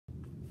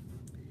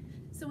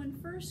So in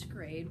first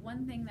grade,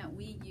 one thing that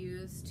we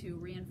use to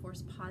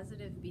reinforce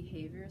positive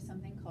behavior is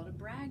something called a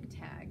brag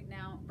tag.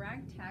 Now,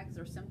 brag tags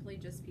are simply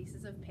just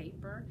pieces of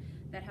paper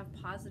that have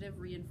positive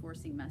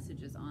reinforcing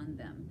messages on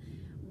them.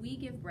 We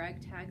give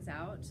brag tags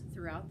out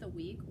throughout the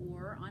week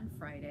or on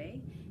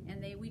Friday,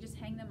 and we just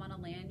hang them on a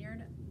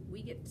lanyard.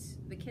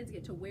 The kids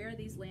get to wear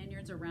these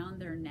lanyards around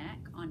their neck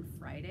on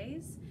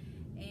Fridays,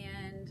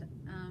 and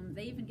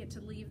they even get to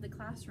leave the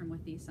classroom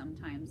with these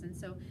sometimes. And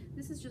so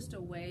this is just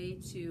a way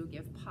to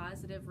give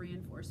positive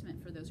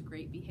reinforcement for those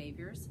great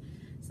behaviors.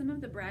 Some of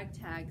the brag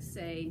tags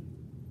say,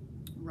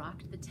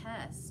 rocked the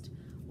test,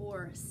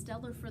 or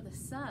stellar for the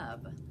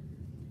sub.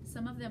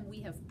 Some of them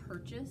we have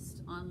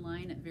purchased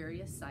online at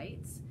various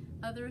sites.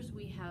 Others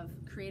we have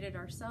created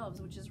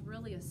ourselves, which is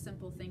really a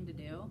simple thing to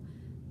do.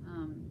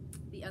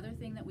 The other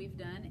thing that we've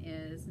done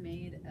is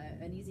made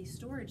an easy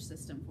storage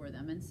system for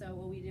them. And so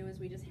what we do is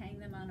we just hang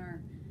them on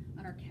our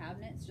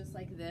cabinets just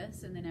like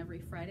this, and then every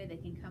Friday they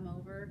can come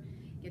over,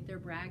 get their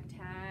brag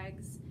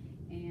tags,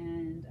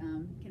 and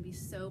can be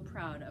so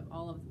proud of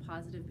all of the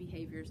positive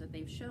behaviors that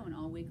they've shown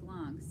all week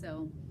long.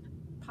 So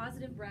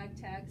positive brag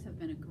tags have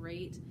been a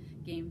great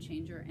game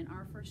changer in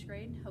our first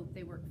grade. Hope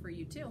they work for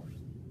you too.